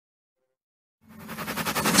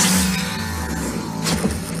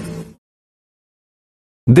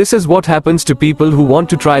This is what happens to people who want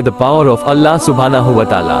to try the power of Allah subhanahu wa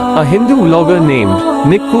ta'ala. A Hindu vlogger named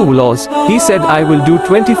Nikku Vlogs, he said, "I will do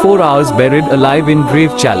 24 hours buried alive in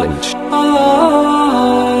grave challenge."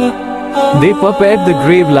 They prepared the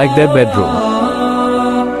grave like their bedroom.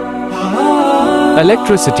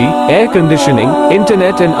 Electricity, air conditioning,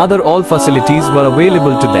 internet and other all facilities were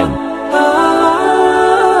available to them.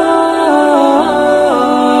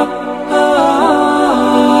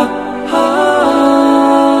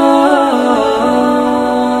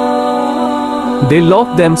 They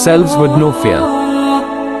locked themselves with no fear.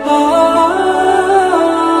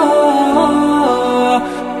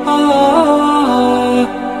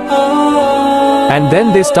 And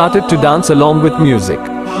then they started to dance along with music.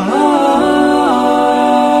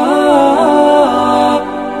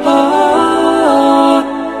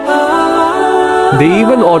 They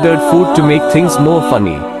even ordered food to make things more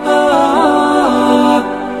funny.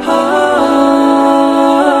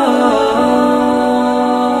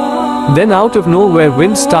 Then out of nowhere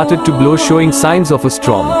wind started to blow, showing signs of a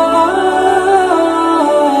storm.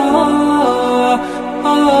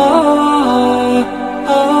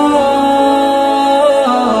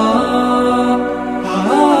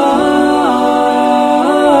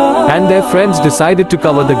 And their friends decided to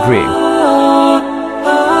cover the grave.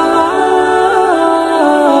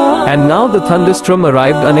 And now the thunderstorm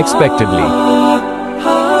arrived unexpectedly.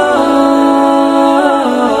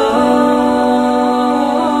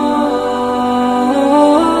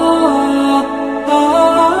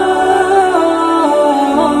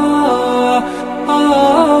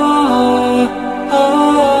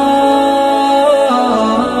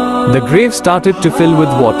 The grave started to fill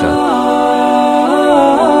with water.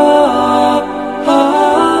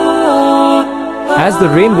 As the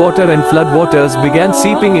rainwater and floodwaters began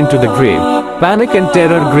seeping into the grave, panic and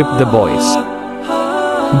terror gripped the boys.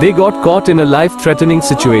 They got caught in a life-threatening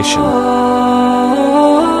situation.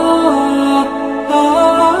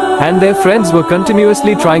 And their friends were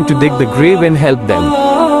continuously trying to dig the grave and help them.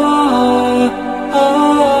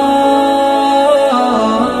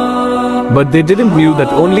 But they didn't knew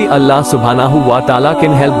that only Allah subhanahu wa ta'ala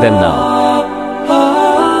can help them now.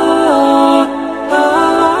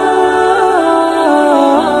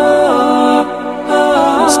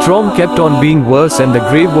 Storm kept on being worse and the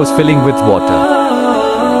grave was filling with water.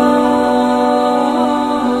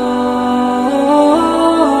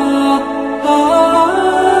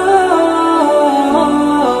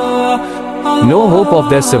 No hope of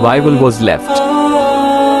their survival was left.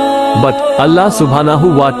 But Allah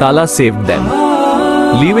subhanahu wa ta'ala saved them,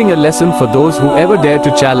 leaving a lesson for those who ever dare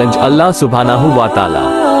to challenge Allah subhanahu wa ta'ala.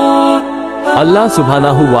 Allah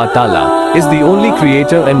subhanahu wa ta'ala is the only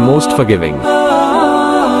creator and most forgiving.